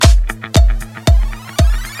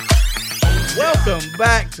Welcome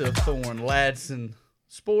back to Thorn Ladson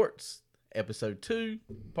Sports, Episode 2,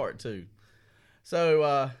 Part 2.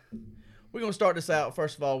 So, we're going to start this out.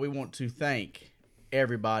 First of all, we want to thank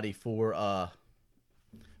everybody for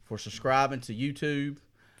subscribing to YouTube,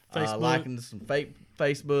 liking some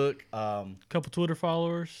Facebook. Couple Twitter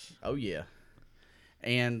followers. Oh, yeah.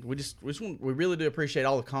 And we really do appreciate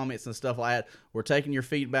all the comments and stuff like that. We're taking your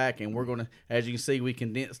feedback, and we're going to, as you can see, we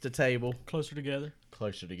condensed the table. Closer together,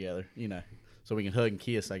 you know, so we can hug and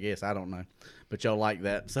kiss, I guess. I don't know. But y'all like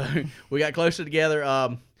that. So we got closer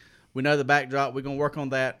together. We know the backdrop. We're going to work on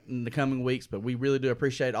that in the coming weeks, but we really do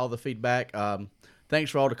appreciate all the feedback. Thanks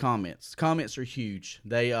for all the comments. Comments are huge.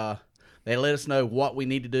 They let us know what we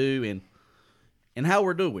need to do and how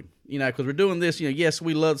we're doing. You know, because we're doing this, you know, yes,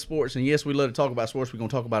 we love sports, and yes, we love to talk about sports. We're going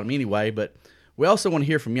to talk about them anyway, but we also want to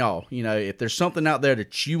hear from y'all. You know, if there's something out there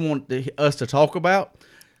that you want us to talk about,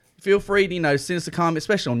 feel free to, you know, send us a comment,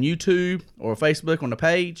 especially on YouTube or Facebook on the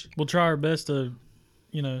page. We'll try our best to,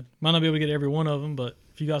 you know, might not be able to get every one of them, but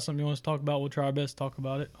if you got something you want us to talk about, we'll try our best to talk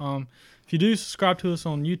about it. If you do subscribe to us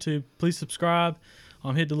on YouTube, please subscribe.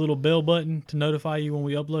 Hit the little bell button to notify you when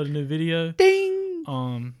we upload a new video. Ding!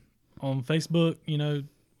 On Facebook, you know,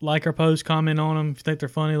 like our posts, comment on them. If you think they're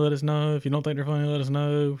funny, let us know. If you don't think they're funny, let us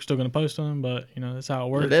know. We're still going to post them, but, you know, that's how it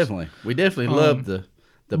works. Yeah, we definitely love the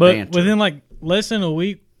but banter. Within, like, less than a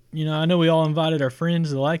week, you know, I know we all invited our friends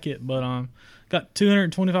to like it, but got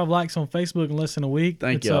 225 likes on Facebook in less than a week.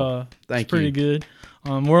 Thank you. It's pretty good.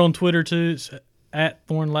 We're on Twitter, too. It's at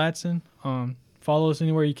Thorn Ladson. Follow us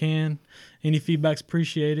anywhere you can. Any feedback's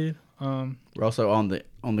appreciated. We're also on the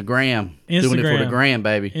gram. Instagram. Doing it for the gram,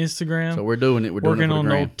 baby. Instagram. So we're doing it. We're doing it for the working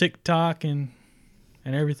gram. on TikTok and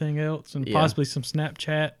everything else, and possibly some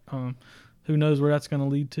Snapchat. Who knows where that's going to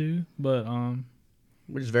lead to? But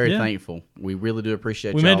we're just very thankful. We really do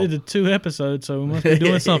appreciate we y'all. made it to 2 episodes, so we must be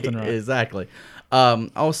doing something right. Exactly.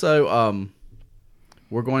 Also,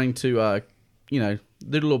 we're going to you know,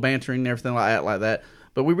 do a little bantering and everything like that.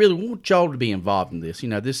 But we really want y'all to be involved in this. You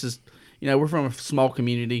know, this is, you know, we're from a small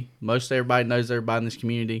community. Most everybody knows everybody in this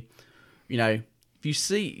community. You know, if you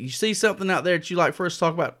see something out there that you like for us to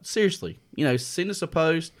talk about, seriously, you know, send us a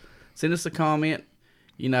post, send us a comment.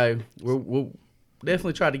 You know, we'll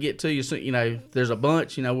definitely try to get to you. So, you know, if there's a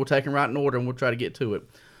bunch, you know, we'll take them right in order and we'll try to get to it.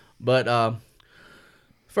 But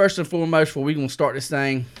first and foremost, before we're going to start this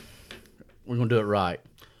thing, we're going to do it right.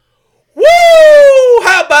 Woo!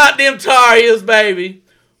 How about them Tar Heels, baby?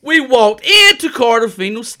 We walked into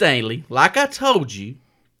Carter-Finley Stanley, like I told you.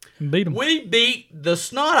 Beat them. We beat the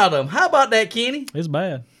snot out of them. How about that, Kenny? It's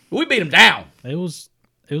bad. We beat them down. It was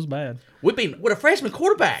bad. We beat them with a freshman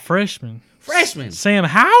quarterback. Freshman. That's Sam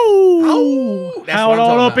Howell. what Howell I'm all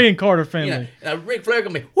talking up about. in Carter Finley. Yeah, Ric Flair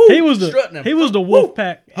gonna be. Woo, He was the wolf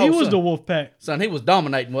pack. He was son. the wolf pack. Son, he was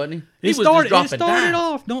dominating, wasn't he? He It was started just dropping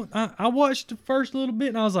off. dimes. I watched the first little bit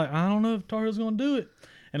and I was like, I don't know if Tar Heels gonna do it,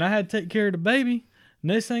 and I had to take care of the baby.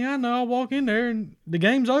 Next thing I know, I walk in there and the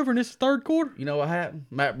game's over and it's the third quarter. You know what happened?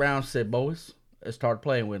 Matt Brown said, "Boys, let's start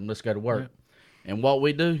playing with him. Let's go to work." Yeah. And what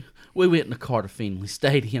we do? We went in the Carter-Finley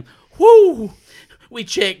Stadium. Woo! We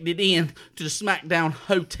checked it in to the SmackDown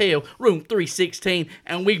Hotel, room 316,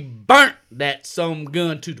 and we burnt that some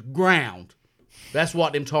gun to the ground. That's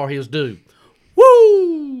what them Tar Heels do.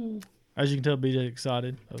 Woo! As you can tell, BJ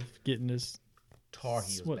excited of getting this Tar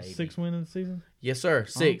Heels, baby. 6 win in the season? Yes, sir.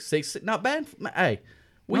 Six. Not bad. Hey,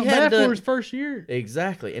 we Not had bad for his first year.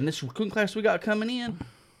 Exactly. And this recruiting class we got coming in,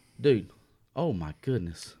 dude, oh my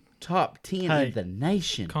goodness. Top 10 in the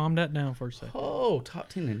nation. Calm that down for a second. Oh, top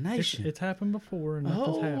 10 in the nation. It's happened before and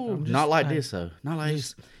nothing's happened. Not like this, though. Not like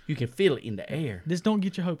this. You can feel it in the air. Just don't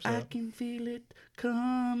get your hopes up. I can feel it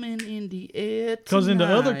coming in the air Because in the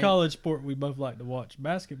other tonight. college sport we both like to watch,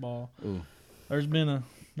 basketball, there's been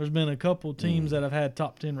a couple teams that have had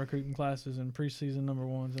top 10 recruiting classes and preseason number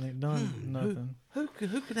ones and ain't done nothing. Who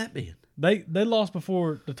could that be? They lost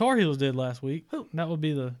before the Tar Heels did last week. Who? That would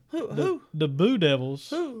be the Boo Devils.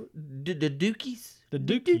 Who? The Dukies? The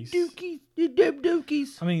Dukies. The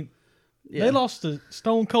Dukies. I mean, they lost to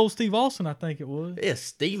Stone Cold Steve Austin, I think it was. Yeah,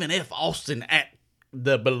 Stephen F. Austin at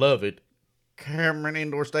the beloved Cameron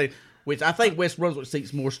Indoor Stadium, which I think West Brunswick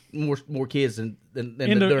seats more kids than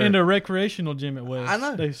In the recreational gym at West. I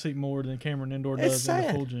know. They seat more than Cameron Indoor It's does in the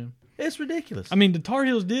sad. full gym. It's ridiculous. I mean, the Tar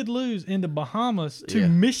Heels did lose in the Bahamas to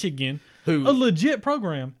Michigan, a legit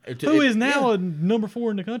program, who is now number 4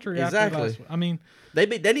 in the country. Exactly. After last week. I mean, they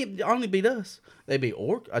didn't only beat us. They beat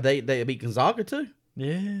they beat Gonzaga too.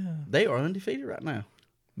 yeah, They are undefeated right now.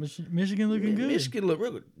 Michigan looking good. Michigan look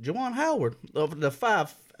real good. Jawan Howard of the Fab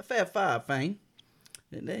Five fame.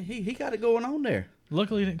 He got it going on there.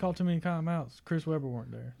 Luckily, he didn't call too many timeouts. Chris Webber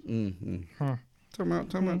weren't there. Mm-hmm. Huh. Talking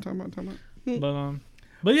about.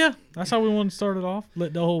 But yeah, that's how we wanted to start it off.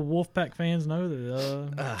 Let the whole Wolfpack fans know that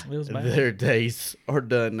it was bad. Their days are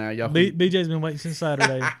done now, y'all. BJ's been waiting since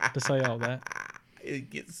Saturday to say all that.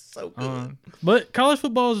 It gets so good. But college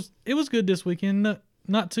football, it was good this weekend.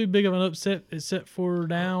 Not too big of an upset, except for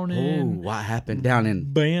down in what happened down in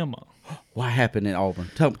Bama. What happened in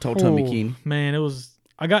Auburn? Tell me, Kenny. Man, it was.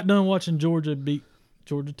 I got done watching Georgia beat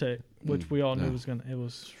Georgia Tech, which we all knew was gonna. It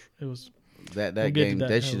was. That we'll game, that.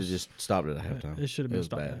 they should have just stopped it at halftime. It should have been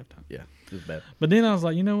stopped bad. at halftime. Yeah, it was bad. But then I was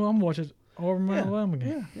like, you know what? I'm watching Auburn Alabama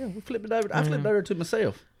game. Yeah, we flipped it over. I flipped it over to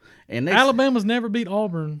myself. And Alabama's never beat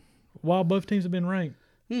Auburn while both teams have been ranked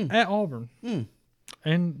at Auburn.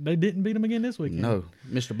 And they didn't beat them again this weekend. No,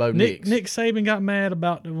 Mr. Bo Nick Saban got mad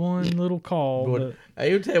about the one little call. But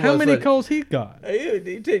how many calls he got?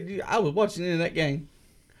 I was watching in that game,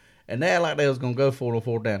 and they act like they was going to go for it on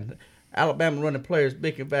 4th down. Alabama running players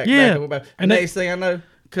bicking back. And next thing I know,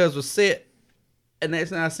 Cuz was set, and next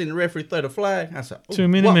thing I seen the referee throw the flag. I said, 2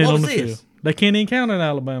 minutes on the field. They can't even count at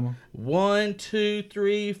Alabama. 1, 2,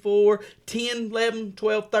 3, 4, 10, 11,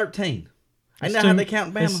 12, 13. I know how they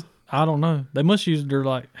count Bama. I don't know. They must use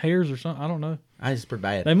their hairs or something. I don't know. It's pretty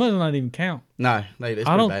bad. They must not even count. No, it's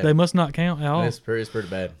pretty bad. They must not count at all. It's pretty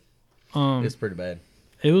bad. It's pretty bad.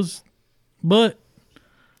 It was, but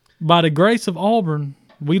by the grace of Auburn,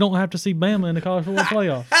 we don't have to see Bama in the college football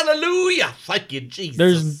playoffs. Hallelujah! Thank you,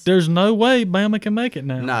 Jesus. There's no way Bama can make it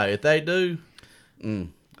now. No, if they do,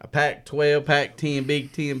 a Pac-12, Pac-10,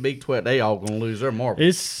 Big 10, Big 12, they all gonna lose their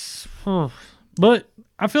marbles. But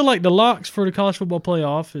I feel like the locks for the college football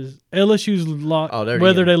playoff is LSU's lock,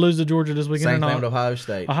 whether they lose to Georgia this weekend or not. Same thing with Ohio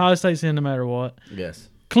State. Ohio State's in no matter what. Yes.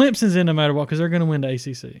 Clemson's in no matter what because they're going to win the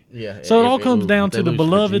ACC. Yeah. So it all comes down to the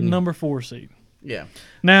beloved number 4 seed. Yeah.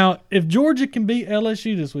 Now, if Georgia can beat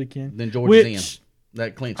LSU this weekend, then Georgia's in.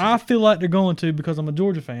 That clinches. I feel like they're going to because I'm a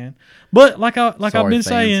Georgia fan. But I've been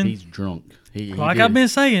saying, he's drunk. I've been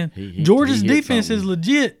saying, Georgia's defense is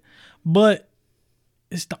legit, but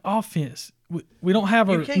it's the offense. We don't have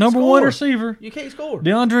a number one receiver. You can't score.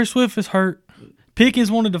 DeAndre Swift is hurt.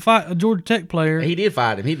 Pickens wanted to fight a Georgia Tech player. He did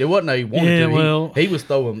fight him. There wasn't no he wanted to. Well, he was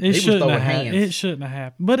throwing. He was throwing hands. It shouldn't have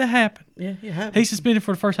happened, but it happened. Yeah, it happened. He's suspended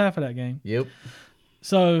for the first half of that game. Yep.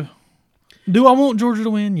 So, do I want Georgia to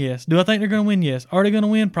win? Yes. Do I think they're going to win? Yes. Are they going to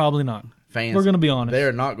win? Probably not. Fans, we're going to be honest.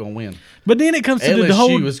 They're not going to win. But then it comes to LSU the whole.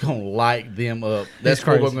 LSU is going to light them up. That's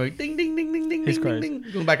crazy. Going to go ding, ding, ding, ding, ding, ding, ding.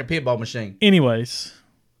 Going back a pinball machine. Anyways,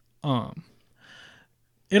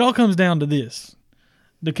 it all comes down to this.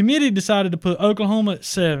 The committee decided to put Oklahoma at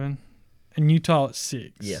 7 and Utah at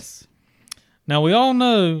 6. Yes. Now, we all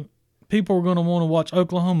know people are going to want to watch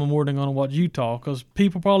Oklahoma more than going to watch Utah because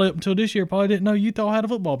people probably up until this year probably didn't know Utah had a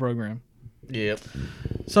football program. Yep.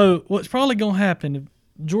 So, what's probably going to happen if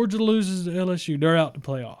Georgia loses to LSU, they're out the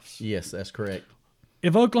playoffs. Yes, that's correct.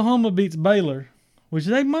 If Oklahoma beats Baylor, which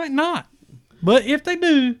they might not, but if they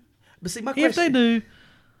do,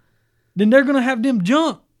 then they're going to have them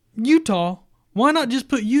jump Utah. Why not just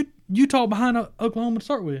put Utah behind Oklahoma to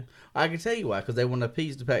start with? I can tell you why. Because they want to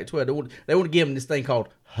appease the Pac-12. They want to give them this thing called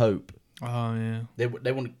hope. Oh, yeah. They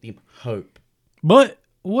want to give them hope. But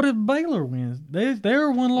what if Baylor wins? They're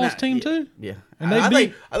a one-loss team too. Yeah, and I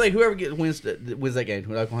think whoever wins that game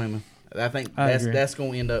with Oklahoma, I think that's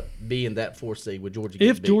going to end up being that 4th seed with Georgia.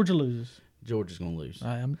 If Georgia loses, Georgia's going to lose.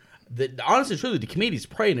 I am. Honestly, truly, the committee's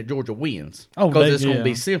praying that Georgia wins. Because it's going to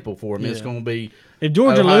be simple for them. Yeah. It's going to be if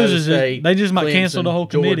Georgia Ohio loses, State, they just might Clemson, cancel the whole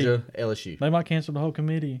committee. Georgia, LSU. They might cancel the whole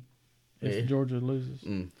committee if Georgia loses.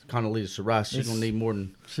 Condoleezza Rice, she's going to need more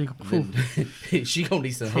than she's going to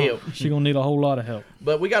need some help. She's going to need a whole lot of help.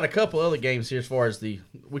 But we got a couple other games here as far as we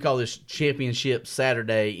call this championship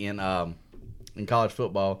Saturday in college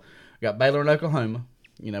football. We got Baylor and Oklahoma.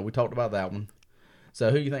 You know, we talked about that one. So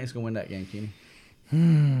who do you think is going to win that game, Kenny?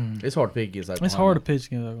 It's hard to pick against Oklahoma. It's hard to pitch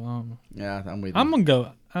against Oklahoma. Yeah, I'm with you. I'm going to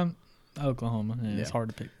go Oklahoma. Yeah, it's hard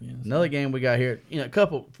to pick against. Another game we got here, a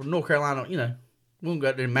couple from North Carolina, we're going to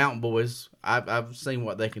go to the Mountain Boys. I've seen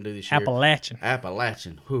what they can do this year.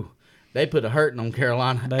 Appalachian. Whew. They put a hurting on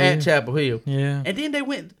Carolina at Chapel Hill. Yeah. And then they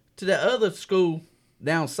went to the other school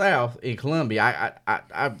down south in Columbia.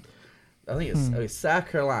 I think it's South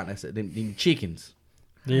Carolina. It's them chickens.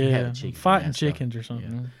 Yeah, fighting chickens or something.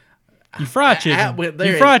 Yeah. You fry chicken.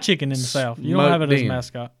 You fry chicken in the South. You don't have it as a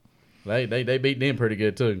mascot. They beat them pretty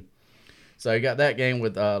good too. So you got that game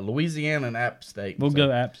with Louisiana and App State. We'll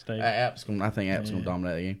go App State. I think App's going to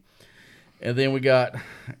dominate the game. And then we got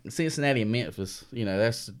Cincinnati and Memphis.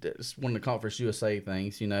 That's one of the Conference USA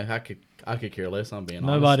things. I could care less. I'm being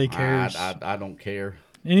honest. Nobody cares. I don't care.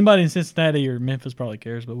 Anybody in Cincinnati or Memphis probably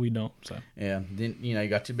cares, but we don't. So Yeah. Then you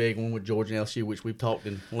got your big one with Georgia and LSU, which we've talked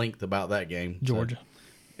in length about that game. Georgia.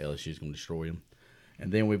 So LSU's going to destroy them.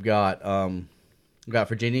 And then we've got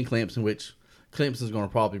Virginia and Clemson, which Clemson's going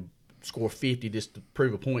to probably score 50 just to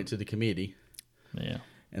prove a point to the committee. Yeah.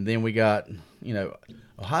 And then we got,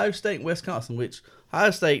 Ohio State and Wisconsin, which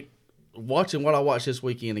Ohio State, watching what I watched this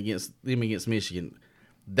weekend against Michigan,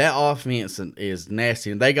 that offense is nasty.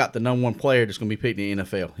 And they got the number one player that's going to be picked in the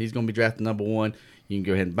NFL. He's going to be drafted number one. You can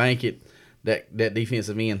go ahead and bank it. That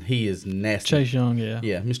defensive end, he is nasty. Chase Young, yeah.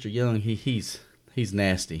 Yeah, Mr. Young, he's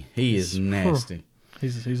nasty. He is nasty.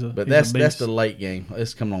 But that's the late game.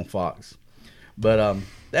 It's coming on Fox. But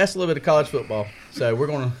that's a little bit of college football. So we're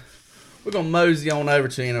gonna mosey on over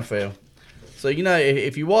to NFL. So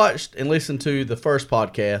if you watched and listened to the first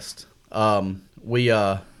podcast, we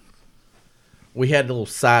had a little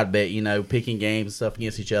side bet, picking games and stuff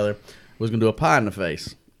against each other. We was gonna do a pie in the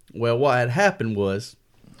face. Well, what had happened was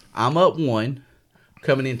I'm up 1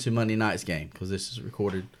 coming into Monday night's game because this is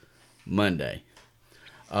recorded Monday.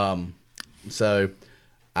 So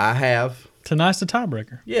I have. Tonight's the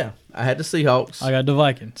tiebreaker. Yeah, I had the Seahawks. I got the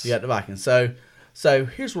Vikings. You got the Vikings. So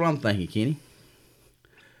here's what I'm thinking, Kenny.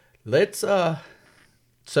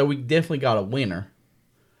 So we definitely got a winner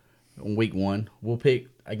on week 1. We'll pick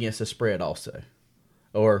against the spread also,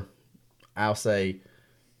 or I'll say,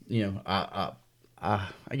 I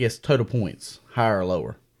guess total points, higher or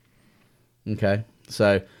lower. Okay,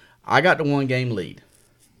 so I got the 1 game lead.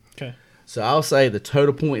 Okay. So I'll say the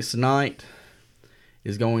total points tonight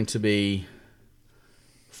is going to be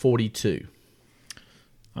 42.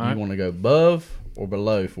 All right. You want to go above or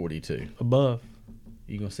below 42? Above.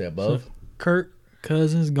 You going to say above? So Kirk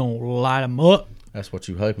Cousins going to light him up. That's what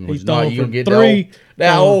you hoping. He's No, throwing you for get three,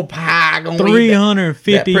 that old pie going to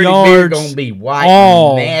 350 that pretty yards. going to be white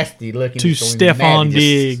all and nasty looking. to Just gonna be Stephon mad.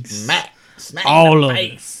 Just Diggs. Smack All in the of it.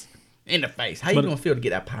 face. In the face. How you going to feel to get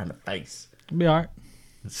that pie in the face? Be all right.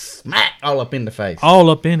 Smack all up in the face. All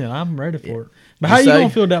up in it. I'm ready for it. But You how you say- going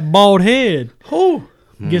to feel that bald head Whew.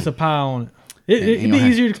 gets a pie on it? It'd you be don't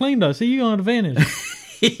easier to clean, though. See, you got an advantage.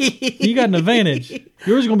 You got an advantage.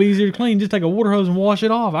 Yours is going to be easier to clean. Just take a water hose and wash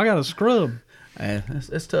it off. I got a scrub.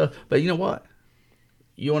 That's tough. But you know what?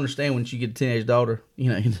 You understand once you get a teenage daughter,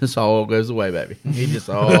 it just all goes away, baby. It just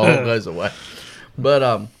all goes away.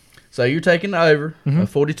 But so you're taking the over,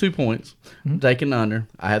 42 points. I'm taking the under.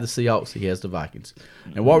 I have the Seahawks. He has the Vikings.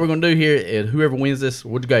 And what we're going to do here is whoever wins this,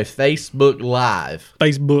 we'll go Facebook Live.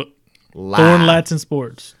 Facebook. Live. Thorn Latson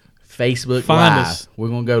Sports. Facebook Find Live. us. We're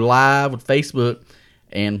going to go live with Facebook,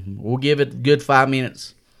 and we'll give it a good 5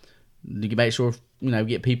 minutes. You can make sure,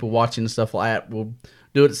 get people watching and stuff like that. We'll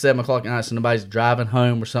do it at 7 o'clock at night so nobody's driving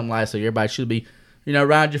home or something like that. So everybody should be,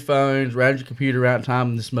 around your phones, around your computer, around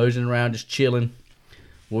time, just moseying around, just chilling.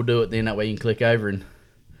 We'll do it then. That way you can click over and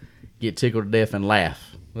get tickled to death and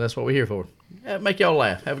laugh. Well, that's what we're here for. Make y'all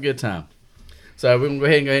laugh. Have a good time. So we're going to go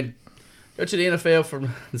ahead and go to the NFL for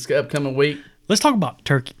this upcoming week. Let's talk about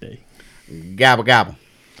Turkey Day. Gobble, gobble.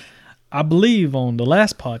 I believe on the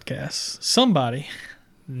last podcast, somebody,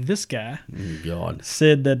 this guy, God.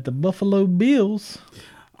 said that the Buffalo Bills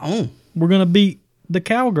Oh. were going to beat the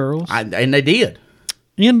Cowgirls And they did.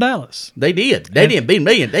 in Dallas. They did. They didn't beat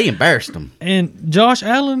me. They embarrassed them. And Josh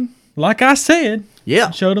Allen, like I said,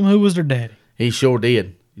 Yeah. showed them who was their daddy. He sure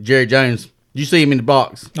did. Jerry Jones. Did you see him in the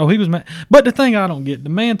box? Oh, he was mad. But the thing I don't get, the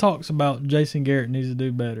man talks about Jason Garrett needs to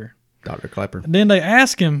do better. Dr. Clapper. Then they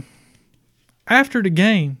ask him after the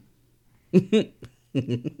game,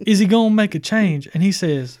 is he going to make a change? And he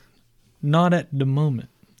says, not at the moment.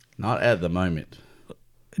 Not at the moment.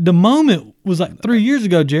 The moment was like 3 years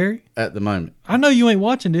ago, Jerry. At the moment. I know you ain't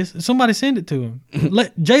watching this. Somebody send it to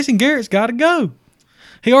him. Jason Garrett's got to go.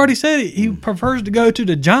 He already said it. He prefers to go to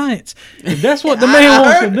the Giants. If that's what the man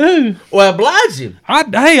wants to do, Well, oblige him.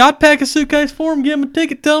 I'd pack a suitcase for him, give him a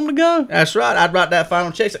ticket, tell him to go. That's right. I'd write that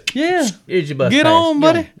final check. Yeah. Here's your bus Get pass. on,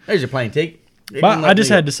 buddy. There's your plane ticket. But I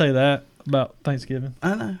just had to say that about Thanksgiving.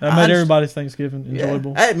 I know. That made everybody's Thanksgiving Yeah.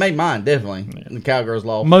 enjoyable. It made mine, definitely. The Cowgirls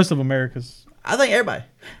lost. Most of America's. I think everybody.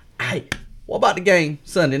 Hey, what about the game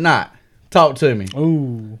Sunday night? Talk to me.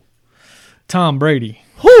 Ooh. Tom Brady.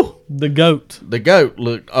 Whew. The GOAT. The GOAT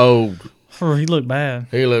looked old. Oh, he looked bad.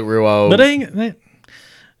 He looked real old. But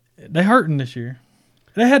they hurting this year.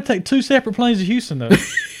 They had to take 2 separate planes to Houston, though.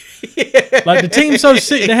 Like, the team's so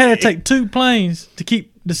sick, they had to take 2 planes to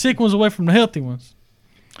keep the sick ones away from the healthy ones.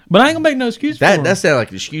 But I ain't going to make no excuse for them. That sounded like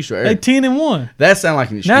an excuse right They there. 10-1. That sounded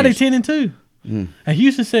like an excuse. Now they 10-2. And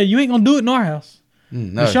Houston said, you ain't going to do it in our house.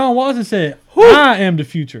 No. Deshaun Watson said, I am the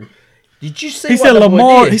future. Did you see He what said the boy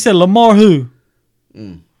Lamar. did? He said Lamar who?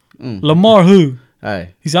 Lamar who?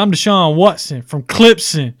 Hey, He said, "I'm Deshaun Watson from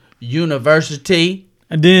Clemson," University.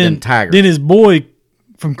 and then Tigers. his boy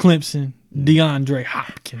from Clemson, DeAndre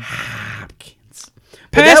Hopkins,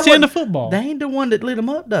 But passed that into wasn't- football. They ain't the one that lit him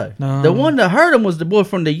up, though. No. The one that hurt him was the boy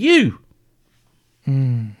from the U.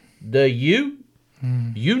 The U?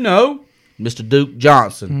 You know, Mr. Duke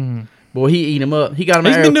Johnson. Boy, he eat him up. He got him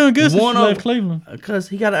He's out been there doing good since he one left on- Cleveland. Because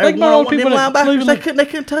he got Think one about all on the one. Them people that linebackers, Cleveland they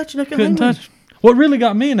couldn't touch him. They Couldn't touch him. What really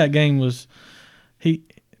got me in that game was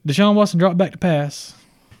Deshaun Watson dropped back to pass,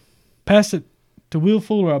 passed it to Will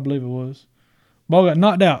Fuller, I believe it was. Ball got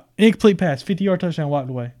knocked out, incomplete pass, 50-yard touchdown, walked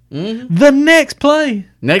away. Mm-hmm. The next play,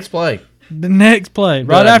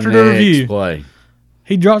 right after the review, play.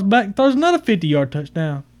 he drops back, throws another 50-yard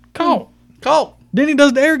touchdown. Caught. Then he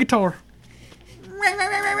does the air guitar,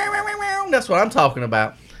 That's what I'm talking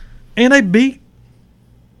about. and they beat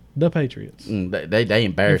the Patriots They in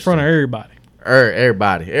embarrassed front of him. everybody.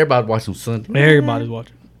 Everybody watching Sunday. Everybody's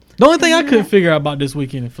watching. The only thing I couldn't figure out about this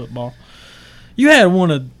weekend in football, you had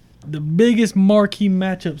one of the biggest marquee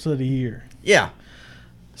matchups of the year. Yeah.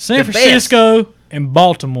 San The best. Francisco and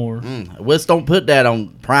Baltimore. Let's don't put that on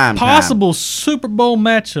prime time. Possible Super Bowl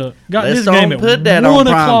matchup. Got Let's this game don't at put that 1 on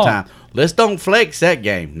prime o'clock. time. Let's don't flex that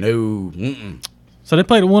game. No. Mm-mm. So they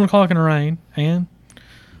played at 1 o'clock in the rain, and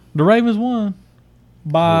the Ravens won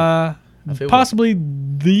by I feel possibly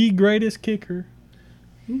the greatest kicker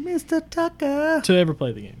Mr. Tucker. to ever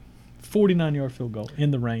play the game. 49-yard field goal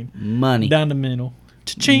in the rain, Money. down the middle.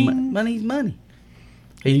 Cha-ching. Money's money.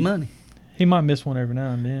 He's money. He might miss one every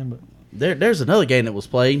now and then, but There's another game that was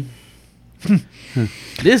played.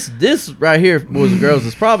 This right here, boys and girls,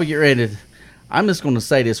 is probably get ready to. I'm just going to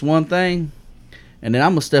say this one thing, and then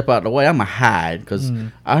I'm going to step out of the way. I'm going to hide because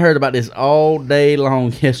I heard about this all day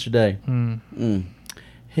long yesterday.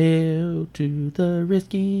 Hail to the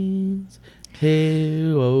Redskins.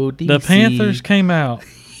 Hail ODC. the Panthers came out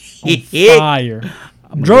on Yeah. fire.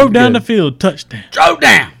 Drove down good. the field, touchdown. Drove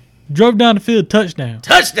down. Drove down the field, touchdown.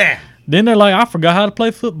 Touchdown. Then they're like, I forgot how to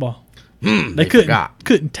play football. They forgot.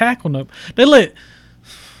 couldn't tackle them. They let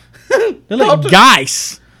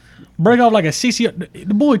Geis break off like a CCL.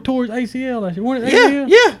 The boy tore his ACL last year. Wasn't it ACL?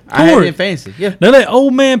 Yeah. I had Tore it it. in fancy. Yeah. They let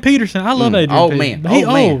old man Peterson. I love Adrian old Peterson. man, But he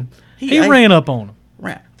old man. old. He He ain't- ran up on him.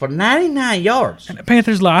 Right. For 99 yards. And the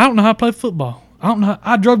Panthers like, I don't know how to play football. I don't know.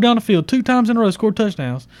 I drove down the field 2 times in a row, scored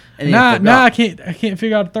touchdowns. And he Now forgot. I can't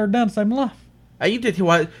figure out a third down to save my life. Hey, you did see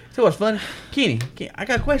what's funny? Kenny, I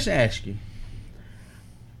got a question to ask you.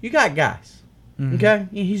 You got guys, okay?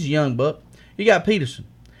 He's a young buck. You got Peterson.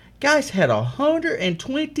 Guys had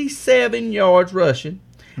 127 yards rushing.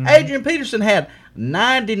 Adrian Peterson had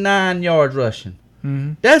 99 yards rushing.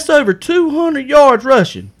 That's over 200 yards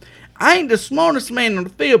rushing. I ain't the smartest man on the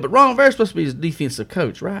field, but Ron Rivera's supposed to be his defensive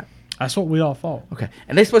coach, right? That's what we all thought. Okay.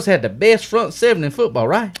 And they supposed to have the best front seven in football,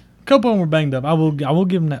 right? A couple of them were banged up. I will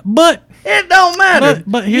give them that. But It don't matter.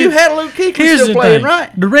 But you had Luke Kuechly still playing, right?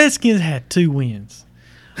 The Redskins had 2 wins.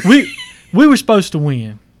 We were supposed to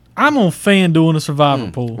win. I'm on FanDuel in the survivor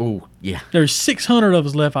pool. Oh, yeah. There's 600 of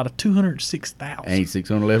us left out of 206,000. Ain't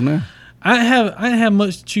 611 now? I didn't have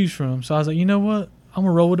much to choose from, so I was like, you know what? I'm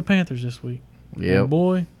gonna roll with the Panthers this week. Yeah.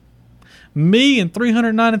 Boy, me and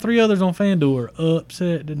 393 others on FanDuel are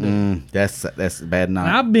upset today. That's a bad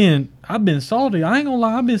night. And I've been salty. I ain't gonna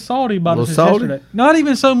lie. I've been salty about it Little since salty? yesterday. Not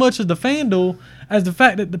even so much as the FanDuel as the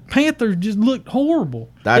fact that the Panthers just looked horrible.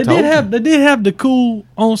 I They told did you. have the cool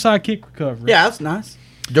onside kick recovery. Yeah, that's nice.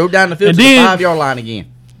 Drove down the field And to the then- 5-yard line again.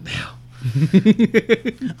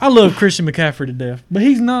 I love Christian McCaffrey to death, but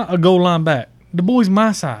he's not a goal line back. The boy's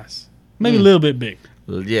my size, maybe a little bit big,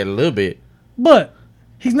 Yeah, a little bit. but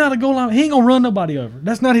he's not a goal line. He ain't gonna run nobody over.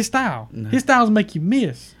 That's not his style. His style's make you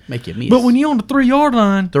miss. Make you miss. But when you're on the 3-yard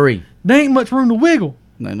line, 3. there ain't much room to wiggle.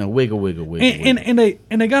 No, wiggle. And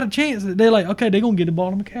they got a chance that they're like, okay, they're gonna get the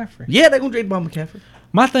ball to McCaffrey. Yeah, they're going to trade Bob McCaffrey.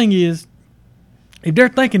 My thing is, if they're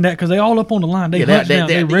thinking that because they all up on the line, they Yeah, hunch down,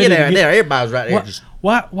 they ready to get. everybody's right there.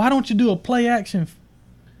 Why don't you do a play action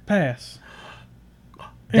pass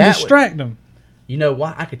and That distract them? You know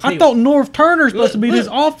why? I could tell I you. thought North Turner's supposed to be this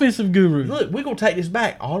Look. offensive guru. Look, we're going to take this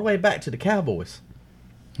back, all the way back to the Cowboys.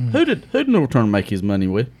 Who did North Turner make his money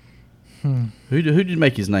with? Who did he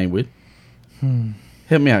make his name with?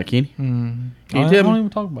 Help me out, Kenny. Can you I tell don't me? even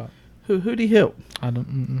talk about it. Who did he help? I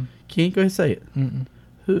don't. Kenny, go ahead and say it.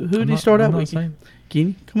 Who I'm did he not- start I'm out not with? saying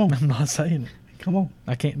Kenny, come on. I'm not saying it. Come on.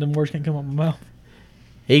 I can't. Them words can't come out my mouth.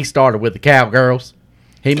 He started with the Cowgirls.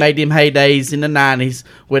 He made them heydays in the 90s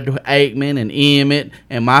with Aikman and Emmett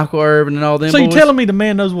and Michael Irvin and all them So you boys. telling me the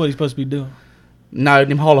man knows what he's supposed to be doing? No,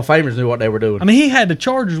 them Hall of Famers knew what they were doing. I mean, he had the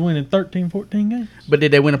Chargers winning 13, 14 games. But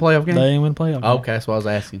did they win a playoff game? They ain't win a playoff. game. Okay, that's what I was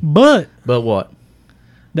asking. But But what?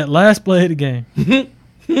 that last play of the game.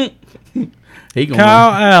 He gonna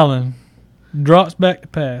Kyle Allen drops back to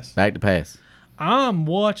pass. back to pass. I'm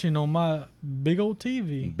watching on my big old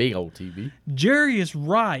TV. Big old TV. Jerry is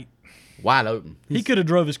right. Wide open. He could have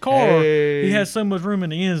drove his car. Hey. He has so much room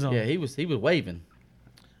in the end zone. Yeah, he was waving.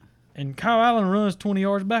 And Kyle Allen runs 20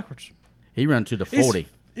 yards backwards. He run to the 40.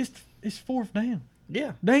 It's fourth down.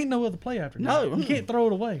 Yeah. There ain't no other play after that. No. You can't throw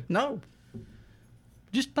it away. No.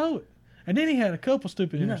 Just throw it. And then he had a couple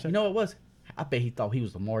stupid You interceptions. know what it was? I bet he thought he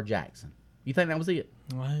was Lamar Jackson. You think that was it?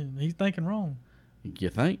 Well, he's thinking wrong. You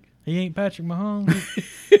think? He ain't Patrick Mahomes.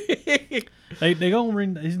 they gonna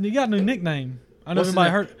ring. He got a new nickname. I know What's his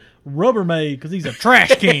somebody heard Rubbermaid because he's a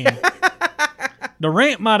trash can.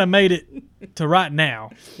 Durant might have made it to right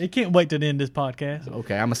now. He can't wait to the end of this podcast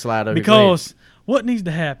Okay, I'm going to slide over because what needs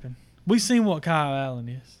to happen? We seen what Kyle Allen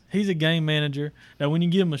is. He's a game manager that when you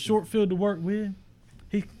give him a short field to work with,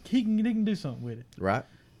 he can do something with it. right?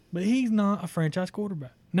 But he's not a franchise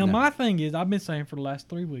quarterback. Now, No. my thing is, I've been saying for the last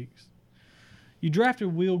 3 weeks, you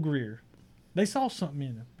drafted Will Greer. They saw something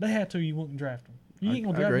in him. They had to. You wouldn't draft him. You ain't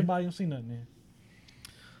going I to draft agree. anybody you don't see nothing in.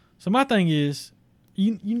 So my thing is,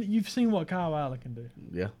 you've seen what Kyle Allen can do.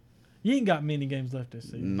 Yeah. You ain't got many games left this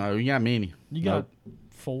season. No, you got many. You got Nope.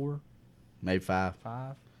 4, Maybe 5.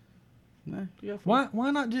 5. No, you got 4.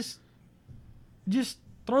 Why not just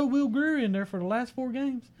throw Will Greer in there for the last 4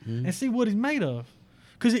 games and see what he's made of?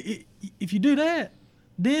 Because if you do that,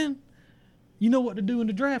 then you know what to do in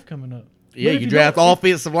the draft coming up. Yeah, But if you draft don't-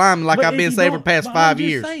 offensive linemen like but I've if been you saying for don't- the past but 5 I'm just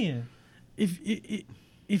years. Saying,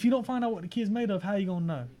 if you don't find out what the kid's made of, how you gonna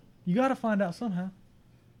know? You got to find out somehow.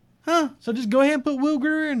 Huh? So just go ahead and put Will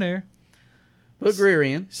Greer in there. Put Greer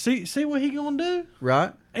in, See what he gonna do,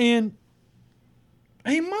 right? and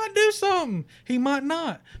he might do something. He might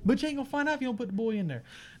not, but you ain't gonna find out if you don't put the boy in there.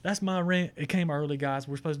 That's my rant. It came early, guys.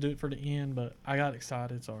 We're supposed to do it for the end, but I got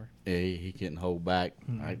excited. Sorry, Yeah, he couldn't hold back.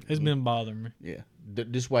 it's been bothering me. Yeah.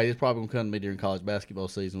 This way, it's probably going to come to me during college basketball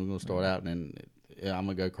season. We're going to start out, and then I'm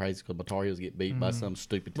going to go crazy because my Tar Heels get beat by some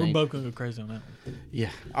stupid We're team. both gonna go crazy on that one. Yeah.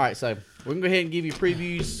 All right, so we're going to go ahead and give you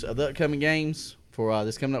previews of the upcoming games for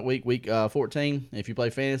this coming up week 14. If you play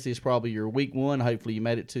fantasy, it's probably your week 1. Hopefully, you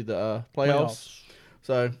made it to the playoffs.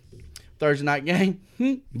 So, Thursday night game.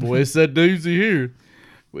 Boy, it's that doozy here.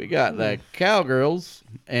 We got the Cowgirls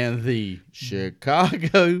and the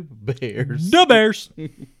Chicago Bears. The Bears.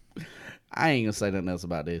 I ain't gonna say nothing else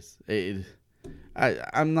about this.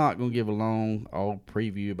 I'm not gonna give a long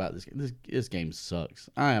preview about this game. This game sucks.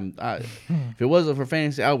 If it wasn't for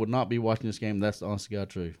fantasy, I would not be watching this game. That's the honest to God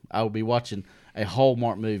truth. I would be watching a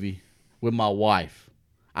Hallmark movie with my wife.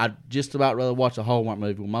 I'd just about rather watch a Hallmark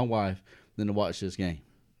movie with my wife than to watch this game.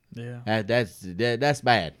 Yeah. That's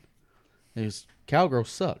bad. Cowgirls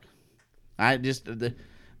suck. There's the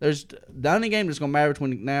only game that's gonna matter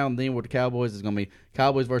between now and then with the Cowboys is gonna be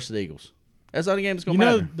Cowboys versus the Eagles. That's the only game that's gonna You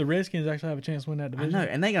know matter. the Redskins actually have a chance to win that I division. know,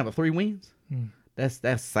 and they got 3 wins.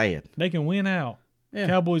 That's sad. They can win out. Yeah.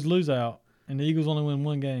 Cowboys lose out, and the Eagles only win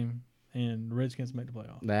 1 game, and the Redskins make the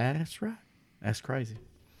playoffs. That's right. That's crazy.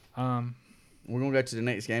 Um, We're gonna go to the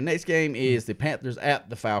next game. Next game is the Panthers at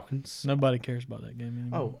the Falcons. nobody cares about that game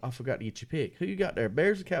anymore. Oh, I forgot to get your pick. Who you got there?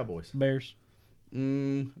 Bears or Cowboys? Bears.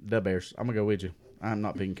 The Bears. I'm gonna go with you. I'm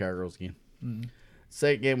not picking Cowgirls again.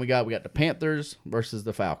 Second game we got the Panthers versus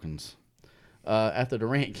the Falcons. After the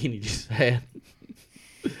rant Kenny just had.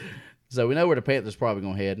 So we know where the Panthers probably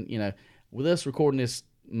gonna head. You know, with us recording this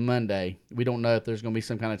Monday, we don't know if there's gonna be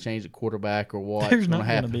some kind of change at quarterback or what. There's gonna not going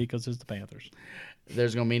to happen. be because it's the Panthers.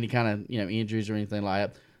 There's gonna be any kind of injuries or anything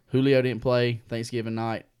like that. Julio didn't play Thanksgiving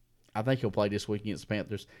night. I think he'll play this week against the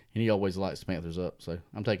Panthers, and he always lights the Panthers up. So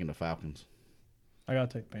I'm taking the Falcons. I got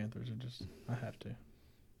to take Panthers. I have to.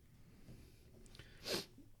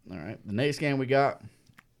 All right. The next game we got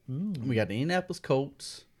the Indianapolis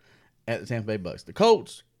Colts at the Tampa Bay Bucks. The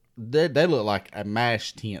Colts, they look like a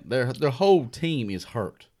mashed tent. Their whole team is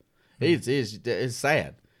hurt. It's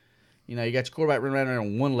sad. You got your quarterback running around there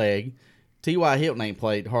on one leg. T.Y. Hilton ain't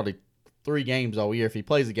played hardly 3 games all year. If he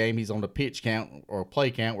plays a game, he's on the pitch count or play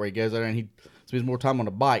count where he goes out there and he spends more time on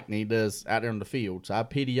the bike than he does out there on the field. So I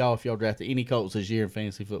pity y'all if y'all drafted any Colts this year in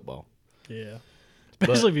fantasy football. Yeah.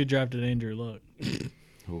 Especially if you drafted Andrew Luck.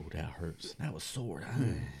 Oh, that hurts. That was sore.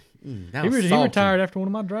 He was retired after one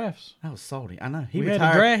of my drafts. That was salty. I know. He had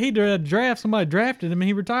a draft. Somebody drafted him and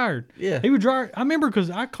he retired. Yeah. He retired. I remember because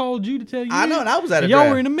I called you to tell you. I know, and I was at a y'all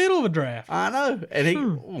draft. were in the middle of a draft. I know. And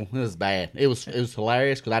it was bad. It was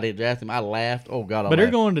hilarious because I didn't draft him. I laughed. Oh, God. But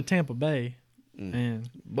they're going to Tampa Bay. And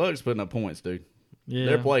Bucks putting up points, dude. yeah.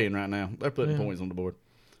 They're playing right now. They're putting Yeah. points on the board.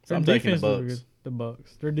 So Their I'm taking the defense is Bucks. good. The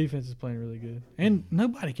Bucks. Their defense is playing really good. And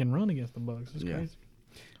nobody can run against the Bucks. It's Yeah. crazy.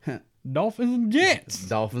 Dolphins and Jets.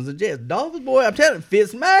 Dolphins and Jets. Dolphins, boy, I'm telling you,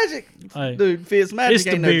 Fitz Magic. Hey, Dude, Fitz Magic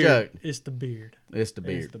ain't no joke. It's the beard. It's the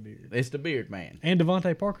beard. It's the beard. It's the beard, man. And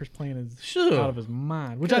Devontae Parker's playing his Sure. out of his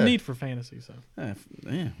mind, which I Good. need for fantasy. So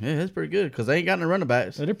Yeah, that's pretty good because they ain't got no running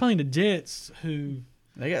backs. they're playing the Jets, who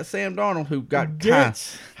They got Sam Darnold, who got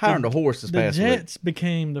Jets. high on the horse this The past week. Jets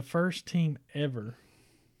became the first team ever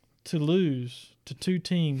to lose to two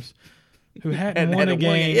teams who hadn't Hadn't won had a a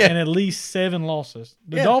win, game yeah. and at least 7 losses.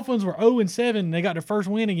 The Yeah. Dolphins were 0-7. And they got their first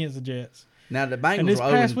win against the Jets. Now the And Bengals this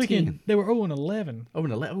were past 0-10. weekend, they were 0-11.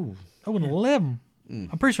 0-11. Ooh. 0-11.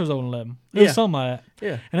 I'm pretty sure it was 0-11. It Yeah. was something like that.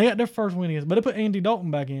 Yeah. And they got their first win against. But they put Andy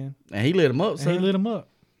Dalton back in, And he lit them up, and so he lit them up.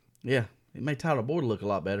 yeah. It made Tyler Boyd look a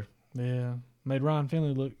lot better. Yeah. Made Ryan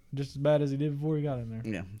Finley look just as bad as he did before he got in there.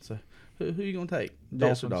 Yeah. So who you gonna take?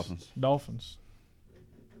 Jets or Dolphins? Dolphins.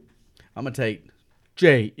 I'm gonna take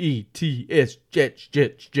Jets.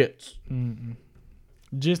 Jets. Mm-mm.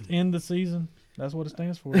 Just end the season. That's what it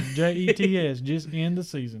stands for. JETS. Just end the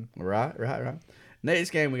season. Right.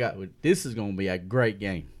 Next game we got. This is gonna be a great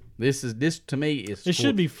game. This to me is. It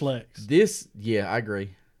should be flexed. This. Yeah, I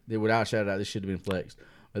agree. Without a shout out, this should have been flexed.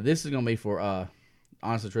 But this is gonna be for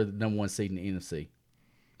honestly, the number one seed in the NFC.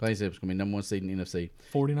 Plain simple, it's gonna be number one seed in the NFC.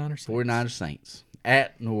 49ers. 49ers Saints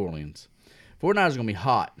at New Orleans. 49ers are gonna be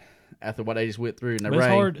hot after what they just went through in the But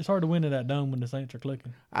rain. it's hard to win at that dome when the Saints are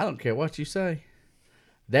clicking. I don't care what you say.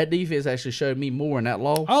 That defense actually showed me more in that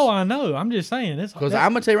loss. Oh, I know. I'm just saying. Because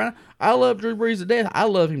I'm gonna tell you right now, I love Drew Brees to death. I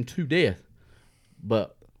love him to death.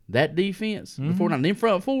 But that defense, the 49ers, them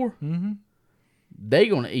front four, they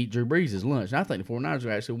gonna eat Drew Brees' lunch. And I think the 49ers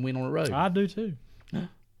will actually win on the road. I do too.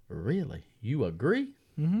 Really? You agree?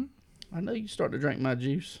 Mm-hmm. I know you starting to drink my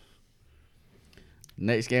juice.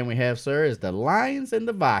 Next game we have, sir, is the Lions and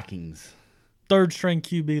the Vikings. Third string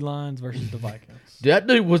QB Lions versus the Vikings. That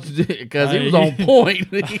dude was because he was Hey. on point.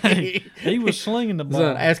 He was slinging the ball.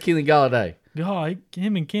 Son, ask Kenny Galladay. God,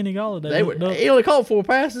 him and Kenny Galladay. They looked up. he only caught 4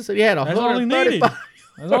 passes, and he had That's all he needed. 135.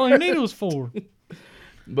 That's all he needed was 4.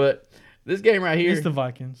 But this game right here, It's the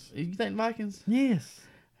Vikings. you think Vikings? Yes.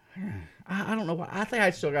 I don't know why. I think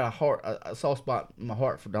I still got a soft spot in my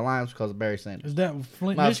heart for the Lions because of Barry Sanders. Is that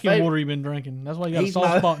Flint, My Michigan favorite- water you've been drinking? That's why you got a He's soft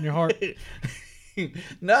my- spot in your heart.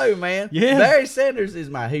 No, man. Yeah. Barry Sanders is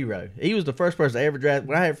my hero. He was the first person I ever drafted.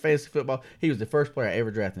 When I had fantasy football, he was the first player I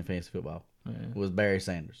ever drafted in fantasy football. Yeah, Was Barry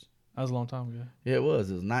Sanders. that was a long time ago. Yeah, it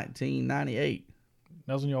was. It was 1998.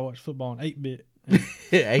 That was when y'all watched football on 8-bit.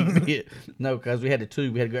 8-bit. No, because we had the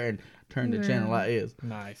 2. We had to go there and turn the channel like this.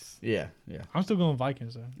 Nice. Yeah. I'm still going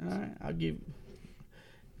Vikings, though. All right, I'll give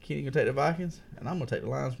Kenny gonna take the Vikings, and I'm gonna take the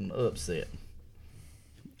Lions from the upset.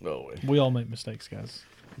 Oh, We all make mistakes, guys.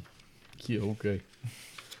 yeah, okay.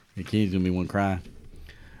 And Kenny's gonna be one crying.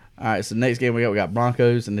 All right, so next game we got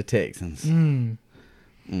Broncos and the Texans.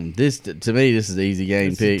 This to me, this is an easy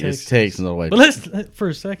game It's the pick. It's Texans all the way. But let's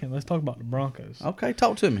talk about the Broncos. Okay,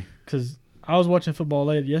 talk to me. Because I was watching football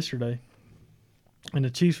late yesterday, and the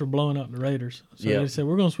Chiefs were blowing up the Raiders. So Yep. they said,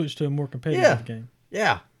 we're going to switch to a more competitive Yeah. game.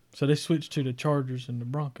 Yeah, So they switched to the Chargers and the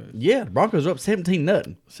Broncos. yeah. The Broncos are up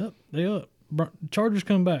 17-0. So they up. Chargers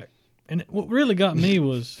come back. And what really got me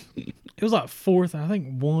was, it was like fourth, I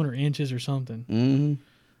think 1 or inches or something.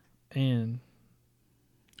 Mm-hmm. And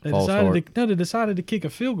they False decided to kick a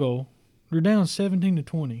field goal. They're down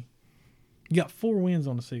 17-20. You got 4 wins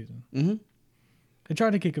on the season. Mm-hmm. They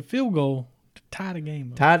tried to kick a field goal to tie the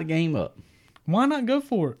game up. Tie the game up. Why not go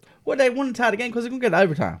for it? Well, they wanted to tie the game because they're gonna get to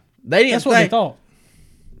overtime. They didn't. That's what they think thought.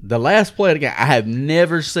 the last play of the game. I have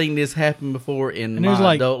never seen this happen before in And there's my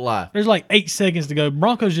like- adult life. There's like 8 seconds to go.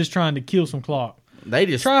 Broncos just trying to kill some clock. They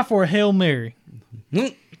just Try for a Hail Mary.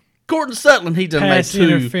 Gordon Sutton. He done made Pass 2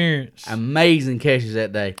 interference. amazing catches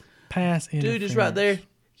that day. Pass interference. Dude is right there.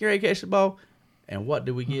 You're ready to catch the ball. And what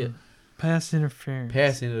do we get? Pass interference.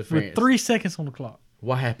 Pass With interference. 3 seconds on the clock.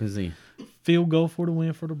 What happens then? Field goal for the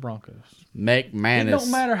win for the Broncos. McManus. It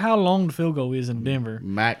don't matter how long the field goal is in Denver.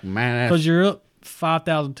 McManus. Because you're up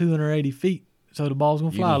 5,280 feet. So the ball's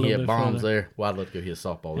going to You fly a can little hit bit bombs further. there. Well, I'd love to go hit a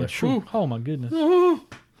softball there. True. Oh, my goodness.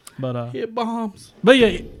 But Hit bombs.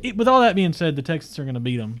 yeah, with all that being said, the Texans are going to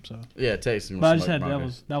beat them. So, Yeah, Texas. but I just had that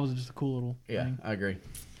was just a cool little Yeah, thing. I agree.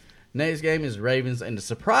 Next game is Ravens and the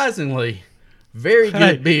surprisingly very good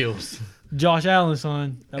Hey. Bills. Josh Allen's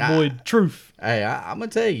son, that Ah. boy, truth. Hey, I'm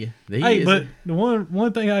gonna tell you. Hey, but the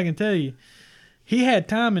one thing I can tell you, he had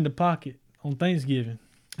time in the pocket on Thanksgiving.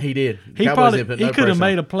 he did. He Cowboys probably didn't put he no could have pressure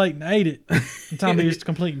made on. a plate and ate it. The time he was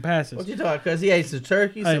completing passes. What you talking? Because he ate some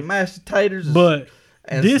turkey, Hey. some mashed potatoes, But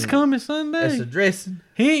and this some- coming and Sunday, some dressing.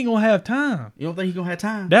 he ain't gonna have time. You don't think he's gonna have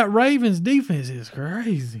time? That Ravens defense is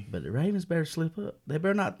crazy. But the Ravens better slip up. They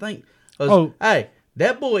better not think. 'Cause, Oh. hey,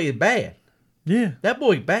 That boy is bad. Yeah. That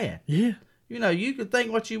boy's bad. Yeah. You know, you can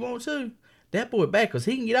think what you want to. That boy bad because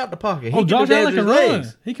he can get out the pocket. He Oh, can Josh do damage Allen can with his run.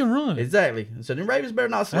 legs. He can run. Exactly. So them Ravens better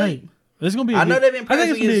not sleep. Hey, it's gonna be. I know they've been I think it's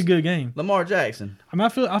pressing gonna be a against good game. Lamar Jackson. I mean,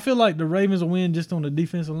 I feel like the Ravens will win just on the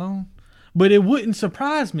defense alone, but it wouldn't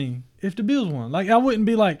surprise me if the Bills won. Like I wouldn't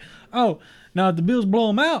be like, oh, now if the Bills blow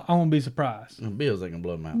them out, I won't be surprised. The Bills ain't gonna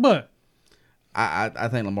blow them out. But I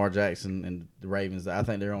think Lamar Jackson and the Ravens. I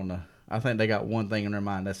think they're on the. I think they got one thing in their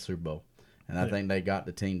mind. That's the Super Bowl, and I think they got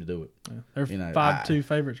the team to do it. they're You know, 5-2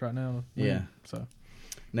 favorites right now. Yeah. So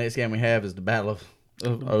Next game we have is the Battle of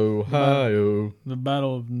Ohio. the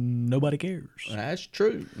battle of nobody cares. That's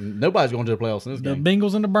true. Nobody's going to the playoffs in this The game.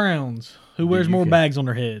 Bengals and the Browns. Who wears you more care? bags on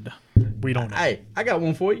their head? We don't know. Hey, I got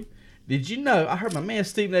one for you. Did you know? I heard my man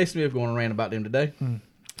Stephen A. Smith going around about them today.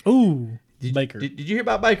 Ooh, Did, Baker. Did you hear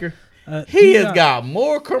about Baker? He He has got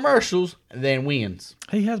more commercials than wins.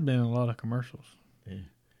 He has been in a lot of commercials.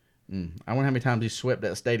 I wonder how many times he swept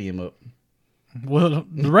that stadium up. Well,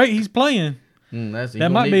 the rate he's playing, That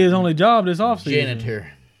might be his only job this offseason.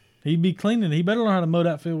 janitor. He'd be cleaning. He better learn how to mow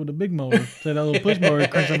that field with a big mower. Say that little push mower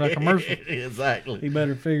crunch on that commercial. Exactly. He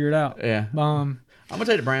better figure it out. Yeah. Um, I'm gonna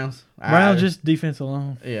take the Browns. Browns just defense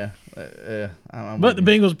alone. Yeah. I'm But the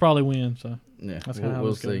with you. Bengals probably win. So Yeah. that's kinda how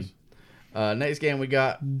We'll this goes. see. Next game we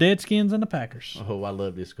got. Deadskins and the Packers. Oh, I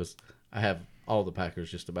love this because I have all the Packers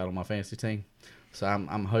just about on my fantasy team, so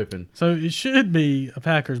I'm hoping. So it should be a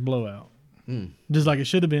Packers blowout, just like it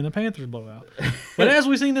should have been a Panthers blowout. But as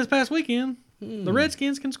we seen this past weekend, the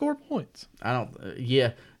Redskins can score points. I don't.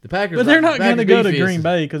 Yeah, the Packers. But they're not Packers going to go to defense- Green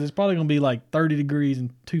Bay because it's probably going to be like 30 degrees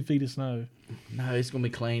and 2 feet of snow. No, it's gonna be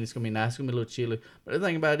clean. It's gonna be nice. It's gonna be a little chilly. But the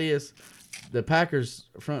thing about it is, the Packers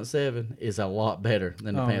front seven is a lot better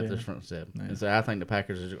than the Oh, Panthers yeah. front seven. And so I think the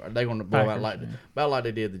Packers are they going to blow out Packers, like yeah. about like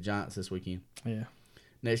they did the Giants this weekend. Yeah.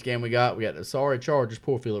 Next game we got the sorry Chargers.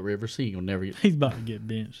 Poor Phillip Rivers. He gonna never get. He's about to get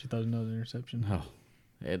benched. He throws another interception Oh,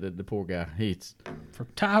 yeah, the poor guy. He's for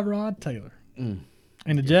Tyrod Taylor.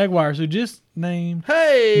 And the Jaguars, who just named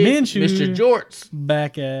hey Minshew. Mr. Jorts.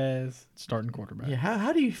 back as starting quarterback. Yeah,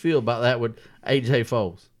 how do you feel about that with AJ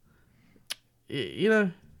Foles? You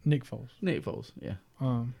know, Nick Foles. Nick Foles. Yeah,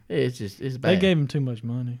 Um, it's bad. they gave him too much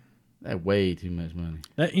money. that way too much money.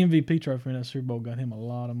 That MVP trophy in that Super Bowl got him a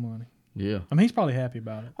lot of money. Yeah. I mean, he's probably happy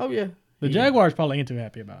about it. Oh yeah. The Yeah. Jaguars probably ain't too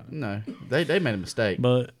happy about it. No, they made a mistake.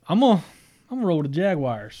 But I'm gonna roll with the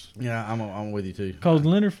Jaguars Yeah, I'm with you too. because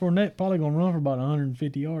Leonard Fournette probably gonna run for about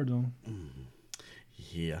 150 yards on him.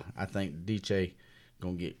 Yeah, I think DJ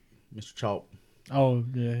gonna get Mr. Chalk. Oh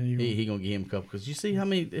yeah, He gonna get him a couple because you see how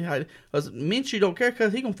many. Cause Minshew don't care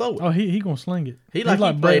because he gonna throw it. he gonna sling it. He He's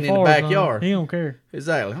like he Brett playing in the Favre, son. backyard. He don't care.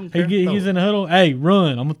 Exactly. I don't He care. Throw he's it. in the huddle. Hey,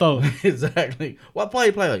 run! I'm gonna throw it. Exactly. What play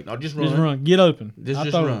you play like? No, just run. Just run. Get open. Just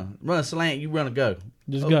throw it. run. Run a slant. You run a go.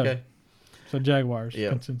 Just go. Okay. So Jaguars Yeah.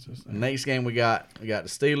 consensus. Next game we got the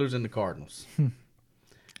Steelers and the Cardinals.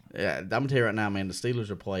 Yeah, I'm gonna tell you right now, man. The Steelers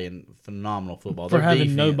are playing phenomenal football. For Their having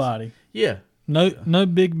defense- nobody. Yeah. No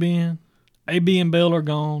Big Ben. AB and Bell are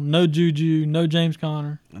gone. No Juju. No James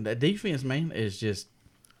Conner. And that defense, man, is just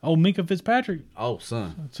Oh, Minka Fitzpatrick. oh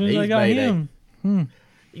son. As soon as He's they got Mayday. him,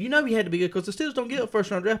 You know he had to be good because the Steelers don't give up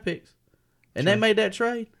first round draft picks, and they made that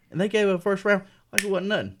trade, and they gave up a first round like it wasn't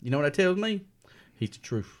nothing. You know what that tells me? He's the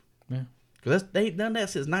truth. Yeah. Because they've done that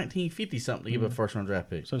since 1950 something to give up first round draft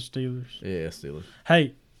picks. so Steelers. Yeah, Steelers.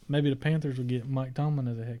 Hey, maybe the Panthers will get Mike Tomlin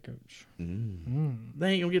as a head coach. They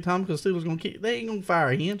ain't gonna get Tom because Steelers gonna kick. They ain't gonna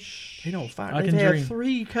fire him. They don't fire. I They've can had dream.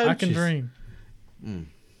 3 coaches. I can dream.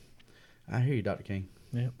 I hear you, Dr. King.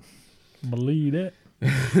 Yep. Believe that.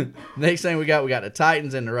 Next thing we got the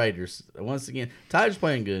Titans and the Raiders. Once again, Titans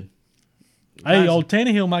playing good. Hey, Nice. old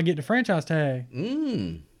Tannehill might get the franchise tag.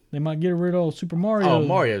 Mm. They might get rid of old Super Mario. Oh,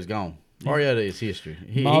 Mario's gone. Mariota is history.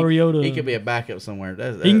 Mariota. He could be a backup somewhere.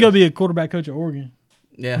 He can go be a quarterback coach at Oregon.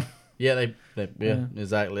 Yeah, yeah,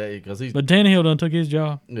 exactly. Because he's But Tannehill done took his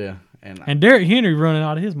job. and Derrick Henry running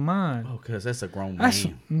out of his mind. because that's a grown That's,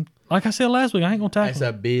 man. like I said last week, I ain't going to That's tackle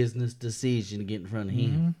him. a business decision to get in front of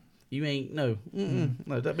him. Mm-hmm. You ain't no,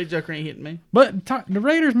 that big joker ain't hitting me. But the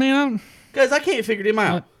Raiders, man, Cause I can't figure them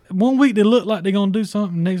out. one week they look like they're going to do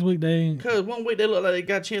something. Next week they ain't. Cause one week they look like they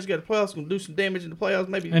got a chance to get the playoffs, gonna do some damage in the playoffs,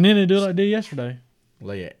 maybe And then they do like they did yesterday.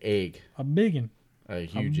 lay an egg, A big one. a A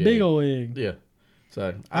huge big egg. old egg. Yeah.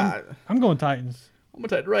 So I'm I'm going Titans. gonna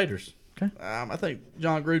take the Raiders. Okay. I think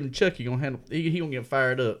John Gruden, Chucky gonna handle. He gonna get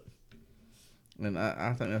fired up, and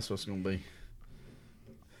I think that's what's gonna be.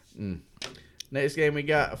 Next game we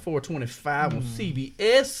got a 425 on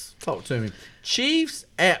CBS. Talk to me. Chiefs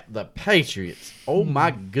at the Patriots. Oh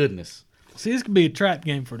my goodness. See, this could be a trap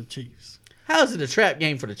game for the Chiefs. How is it a trap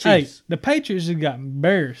game for the Hey, Chiefs? the Patriots just got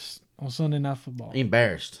embarrassed on Sunday Night Football.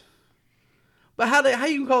 Embarrassed. But how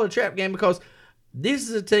you can call it a trap game? Because this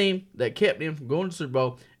is a team that kept them from going to the Super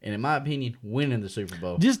Bowl and, in my opinion, winning the Super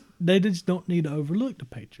Bowl. They just don't need to overlook the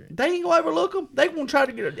Patriots. They ain't going to overlook them. They going to try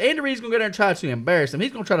to get – Andy Reid's going to go there and try to embarrass them.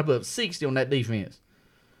 He's going to try to put up 60 on that defense.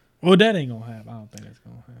 Well, that ain't going to happen. I don't think that's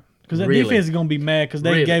going to happen. Because that Really? defense is going to be mad because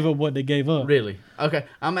they Really? gave up what they gave up. Really? Okay,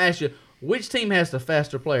 I'm going to ask you, which team has the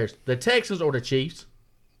faster players, the Texans or the Chiefs?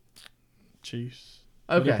 Chiefs.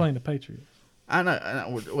 Okay. They're playing the Patriots. I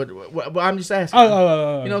know. What, I'm just asking.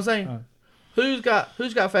 Oh. You know what I'm saying? Oh. Who's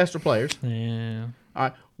got faster players? Yeah. All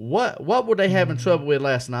right. What were they having trouble with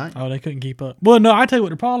last night? Oh, they couldn't keep up. Well, no, I tell you what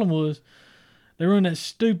the problem was. They were in that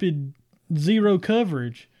stupid zero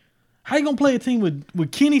coverage. How you gonna play a team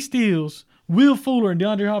with Kenny Stills, Will Fuller, and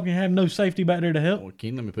DeAndre Hopkins and have no safety back there to help? Well,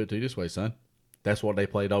 Ken, let me put it to you this way, son. That's what they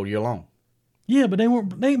played all year long. Yeah, but they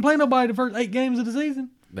ain't play nobody the first 8 games of the season.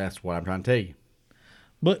 That's what I'm trying to tell you.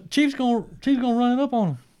 But Chiefs gonna run it up on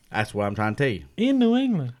them That's what I'm trying to tell you. in New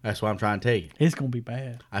England. That's what I'm trying to tell you. It's gonna be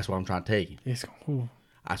bad. That's what I'm trying to tell you. It's gonna.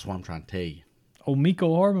 That's what I'm trying to tell you. Oh,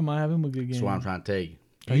 Miko Hardman might have him a good game. That's what I'm trying to tell you.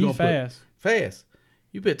 He's gonna fast. Fast.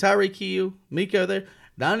 You put Tyreek Hill, Miko there.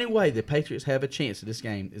 The only way the Patriots have a chance in this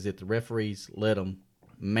game is if the referees let them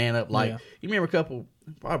man up. Like, Yeah. you remember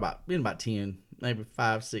about 10, maybe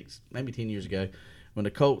 5, 6, maybe 10 years ago, when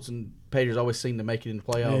the Colts and Patriots always seemed to make it in the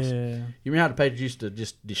playoffs. Yeah. You remember how the Patriots used to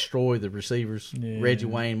just destroy the receivers? Yeah. Reggie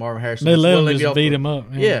Wayne, Marvin Harrison. They let wouldn't them get just off beat the- him up.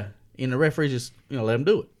 Yeah. And the referees just, let them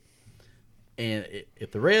do it. And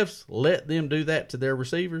if the refs let them do that to their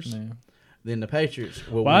receivers, Yeah. then the Patriots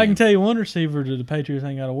will Well, win. I can tell you one receiver that the Patriots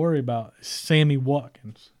ain't got to worry about: Sammy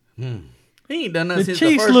Watkins. He ain't done nothing The since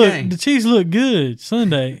Chiefs the first game. The Chiefs look good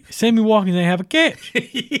Sunday. Sammy Watkins ain't have a catch.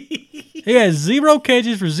 He has 0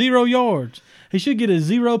 catches for 0 yards. He should get a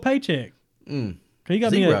 0 paycheck. He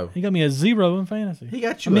got Zero. he got me a 0 in fantasy. He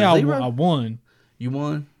got you I mean, a I 0? I won, You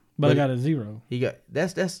won, but I got a 0. He got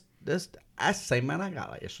that's the same amount I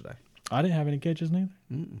got like yesterday. I didn't have any catches neither.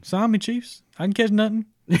 Sign me, Chiefs. I can catch nothing.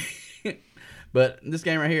 But this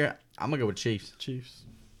game right here, I'm gonna go with Chiefs. Chiefs.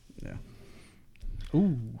 Yeah.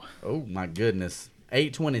 Ooh, Oh my goodness,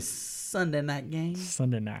 8:20 Sunday night game.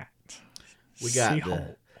 Sunday night. We got the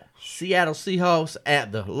Seahawks. Seattle Seahawks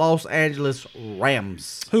at the Los Angeles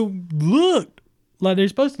Rams. Who looked like they're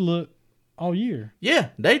supposed to look all year. Yeah,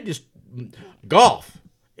 they just golf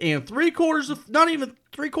in not even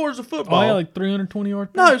three quarters of Oh, football. yeah, like 320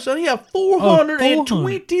 yards. No, so he had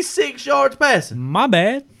 426 yards passing. My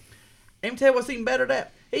bad. Let me tell you what's even better than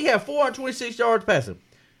that. He had 426 yards passing.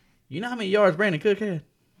 You know how many yards Brandon Cook had?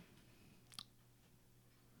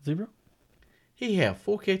 0. He had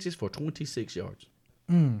 4 catches for 26 yards.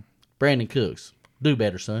 Brandon Cooks. Do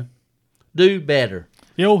better, son. Do better.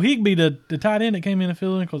 Yo, Higbee, the tight end that came in and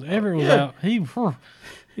filled in because Everett was Yeah. out.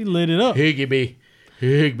 He lit it up. Higby.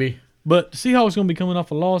 But the Seahawks going to be coming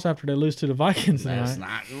off a loss after they lose to the Vikings That's tonight.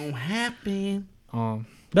 not going to happen.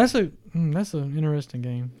 That's an interesting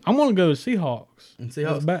game. I'm going to go with Seahawks. And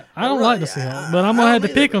Seahawks. I don't like the Seahawks, but I'm going to have to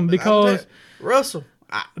pick them because Russell.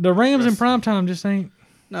 the Rams in primetime just ain't.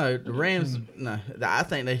 No, the Rams. No, I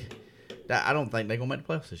think I don't think they're going to make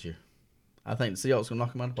the playoffs this year. I think the Seahawks going to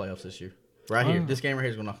knock them out of the playoffs this year. Right here. This game right here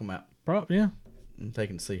is going to knock them out. Yeah. I'm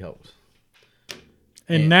taking the Seahawks.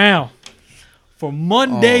 And now, for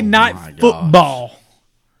Monday Oh, Night my gosh. Football.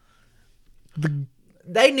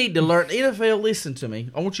 They need to learn. NFL, listen to me.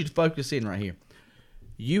 I want you to focus in right here.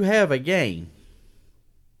 You have a game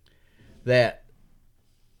that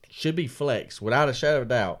should be flexed without a shadow of a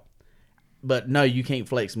doubt. But no, you can't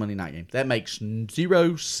flex Monday night game. That makes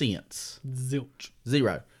 0 sense. Zilch.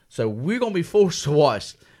 0. So we're going to be forced to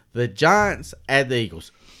watch the Giants at the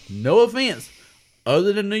Eagles. No offense.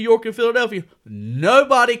 Other than New York and Philadelphia,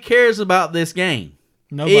 nobody cares about this game.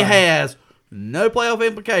 Nobody. It has no playoff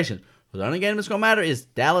implications. The only game that's going to matter is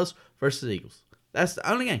Dallas versus Eagles. That's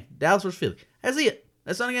the only game. Dallas versus Philly. That's it.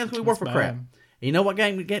 That's the only game that's going to be worth for That's crap. bad. And you know what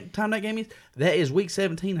time that game is? That is week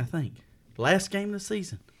 17, I think. Last game of the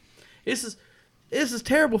season. This is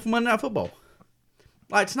terrible for Monday Night Football.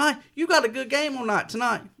 Like tonight, you got a good game on night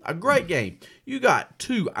tonight. A great game. You got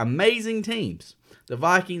 2 amazing teams. The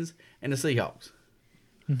Vikings and the Seahawks.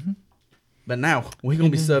 Mm-hmm. But now, we're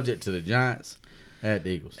going to be subject to the Giants at the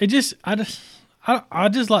Eagles. I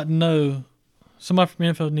just like to know. Somebody from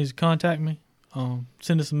NFL needs to contact me.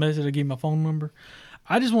 Send us a message. I'll give you my phone number.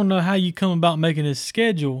 I just want to know how you come about making this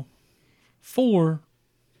schedule for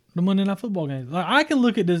the Monday Night Football games. Like I can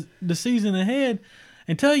look at the season ahead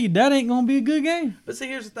and tell you that ain't gonna be a good game. But see,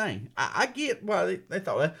 here's the thing. I get why they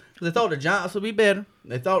thought that. They thought the Giants would be better.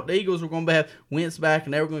 They thought the Eagles were going to have Wentz back,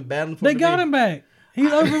 and they were going to be battling for They the got division. him back.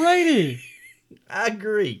 He's overrated. I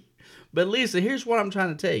agree. But listen, here's what I'm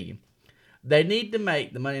trying to tell you. They need to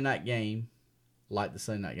make the Monday night game like the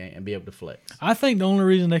Sunday night game and be able to flex. I think the only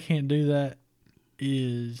reason they can't do that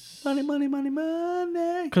is Money.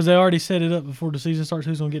 because they already set it up before the season starts.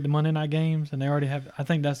 Who's gonna get the Monday night games, and they already have. I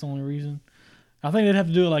think that's the only reason. I think they'd have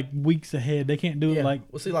to do it like weeks ahead. They can't do it like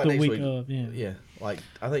we'll see like the next week week. of. Yeah. Yeah, like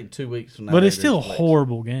I think 2 weeks from now. But it's they do still a flex.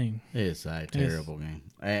 horrible game. It's a terrible game.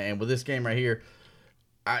 And with this game right here,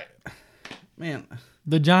 man,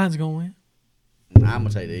 The Giants gonna win. I'm gonna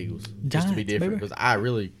take the Eagles just to be Giants, different baby. because I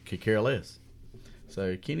really could care less.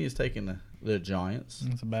 So Kenny is taking the Giants,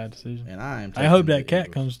 That's a bad decision. and I am. I hope taking that the cat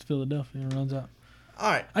Eagles. comes to Philadelphia and runs out. All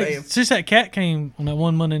right, Hey, fam. since that cat came on that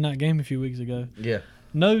one Monday night game a few weeks ago, Yeah,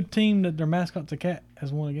 no team that their mascot's a cat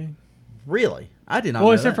has won a game. really, I did not. Well,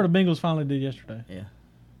 know except that. for the Bengals finally did yesterday.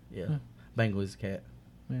 Yeah. Bengals cat.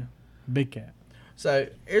 Big cat. So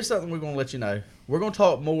here's something we're gonna let you know. We're gonna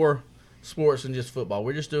talk more sports than just football.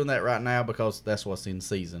 We're just doing that right now because that's what's in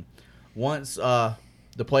season. Once the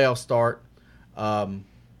playoffs start,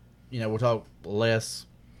 we'll talk less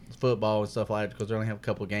football and stuff like that because they only have a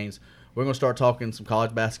couple of games. We're gonna start talking some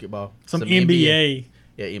college basketball, Some NBA.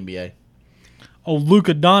 Yeah, NBA. Oh,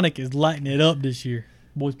 Luka Doncic is lighting it up this year.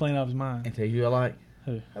 Boy's playing out of his mind. And tell you who I like.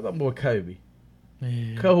 Who? How about boy Kobe?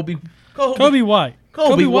 Yeah. Kobe White.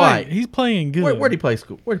 Kobe White. He's playing good. Where'd he play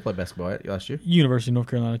school? Where'd he play basketball at last year? University of North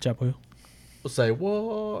Carolina, Chapel Hill. We'll say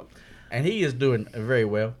what? And he is doing very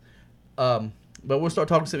well. But we'll start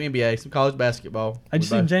talking some NBA, some college basketball. I just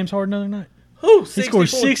seen James Harden the other night. Who? He scored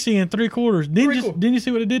 60 in 3 quarters. Didn't you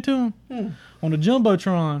see what it did to him? On the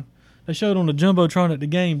Jumbotron. They showed on the Jumbotron at the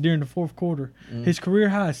game during the fourth quarter. His career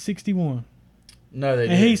high is 61. No, they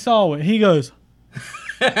And didn't. he saw it. He goes.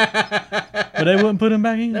 But they wouldn't put him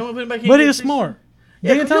back in. They won't put him back in. But he was smart.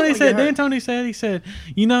 Yeah, 'cause you don't wanna get hurt. D'Antoni said,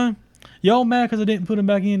 y'all mad because I didn't put him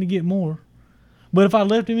back in to get more. But if I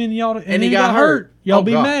left him in, y'all and he he got hurt, y'all Oh,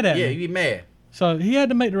 be God. mad at Yeah, me. he'd be mad. So he had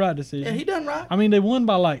to make the right decision. Yeah, he done right. I mean, they won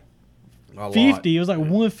by like A lot. 50. It was like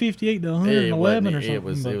 158 to 111 or something. It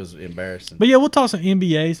was but, embarrassing. but yeah, we'll talk some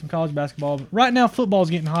NBA, some college basketball. But right now, football's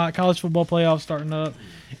getting hot. College football playoffs starting up.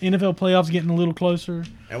 NFL playoffs getting a little closer.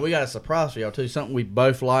 And we got a surprise for y'all too. Something we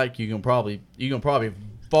both like. You can probably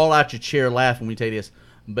fall out your chair laughing when we tell you this.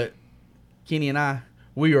 But Kenny and I,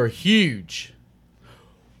 we are huge.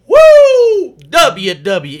 Woo!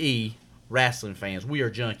 WWE wrestling fans. We are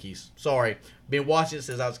junkies. Sorry. Been watching it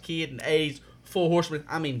since I was a kid in the 80s. Four Horsemen.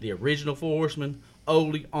 I mean the original Four Horsemen.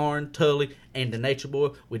 Ole, Arn, Tully, and the Nature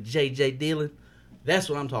Boy with J.J. Dillon. That's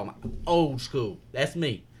what I'm talking about. Old school. That's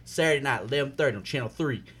me. Saturday night, 11:30 on Channel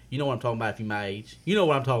 3. You know what I'm talking about if you're my age. You know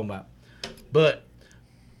what I'm talking about. But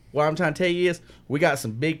what I'm trying to tell you is we got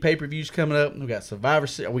some big pay-per-views coming up. We got Survivor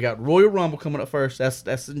Series. We got Royal Rumble coming up first.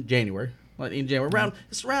 That's in January. Like in January.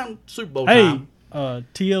 It's around Super Bowl Hey, time.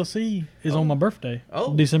 TLC is on my birthday.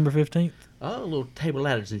 Oh. December 15th. Oh, a little table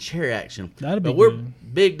ladders and chair action. That'd be But we're good.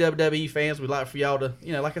 big WWE fans. We'd like for y'all to,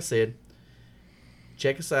 like I said,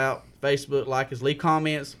 check us out. Facebook, like us, leave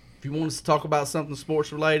comments. If you want us to talk about something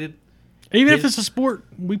sports related, Even if it's a sport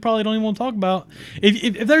we probably don't even want to talk about.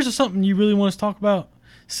 If there's something you really want us to talk about,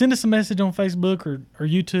 send us a message on Facebook or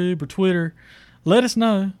YouTube or Twitter. Let us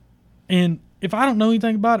know. And if I don't know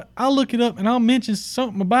anything about it, I'll look it up and I'll mention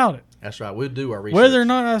something about it. that's right. We'll do our research. Whether or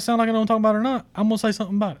not I sound like I don't talk about it or not, I'm going to say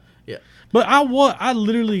something about it. Yeah. But I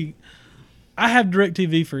have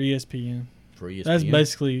DirecTV for ESPN. For ESPN. That's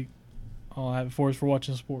basically all I have it for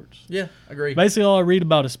watching sports. Yeah, agree. Basically, all I read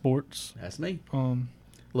about is sports. That's me. A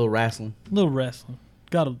little wrestling. little wrestling.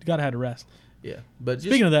 Gotta have the wrestling. Yeah. But just,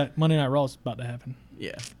 Speaking of that, Monday Night Raw is about to happen.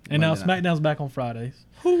 yeah. And now Monday night. SmackDown's back on Fridays.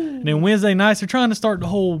 And then Wednesday nights, they're trying to start the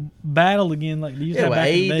whole battle again like they used to have Yeah, back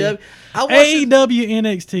in the day. AEW. I watched it. AEW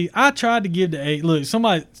NXT. I tried to give the A. Look,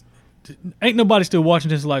 ain't nobody still watching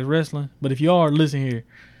this like wrestling, but if you are, listen here.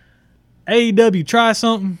 AEW, try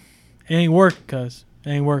something. It ain't working, cuz. It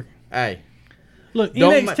ain't working. Hey. Look,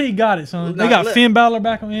 Don't NXT got it, son. No, They got look. Finn Balor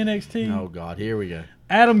back on NXT. Oh, God. Here we go.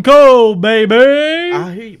 Adam Cole, baby.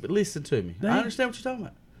 I hear you, but listen to me. They- I understand what you're talking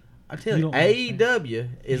about. I tell You you, don't understand. AEW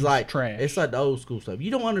is He's like trash. It's like the old school stuff. You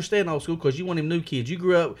don't understand old school because you want them new kids. You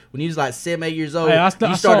grew up when you was like 7, 8 years old. Hey, I you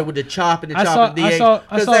started saw- with the chop and the I chop saw- and the I eggs. saw-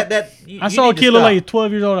 I 'Cause saw- you I saw a need to kid stop. lady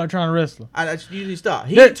 12 years old out trying to wrestle. You need to stop.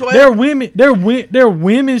 He Their, ain't 12. their women, their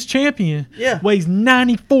women's champion Yeah. weighs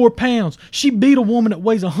 94 pounds. She beat a woman that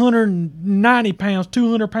weighs 190 pounds,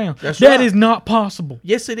 200 pounds. That's That right. is not possible.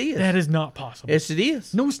 Yes, it is. That is not possible. Yes, it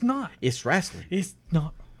is. No, it's not. It's wrestling. It's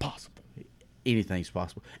not possible. anything's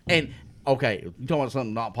possible. And okay, you talking about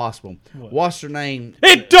something not possible? What? What's her name?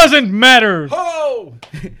 It doesn't matter. Oh,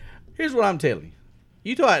 here's what I'm telling you.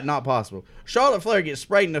 You talk about not possible. Charlotte Flair gets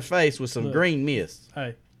sprayed in the face with some Look. green mist.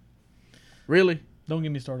 Hey, Really? don't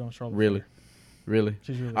get me started on Charlotte. Really? Really?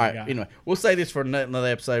 She's really All right. the guy. Anyway, we'll say this for another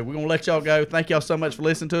episode. We're going to let y'all go. Thank y'all so much for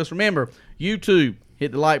listening to us. Remember, YouTube,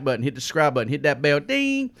 hit the like button, hit the subscribe button, hit that bell,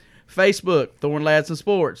 ding. Facebook, Thorn Lads and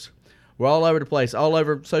Sports. We're all over the place, all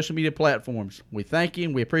over social media platforms. We thank you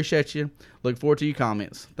and we appreciate you. Look forward to your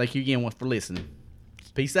comments. Thank you again for listening.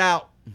 Peace out.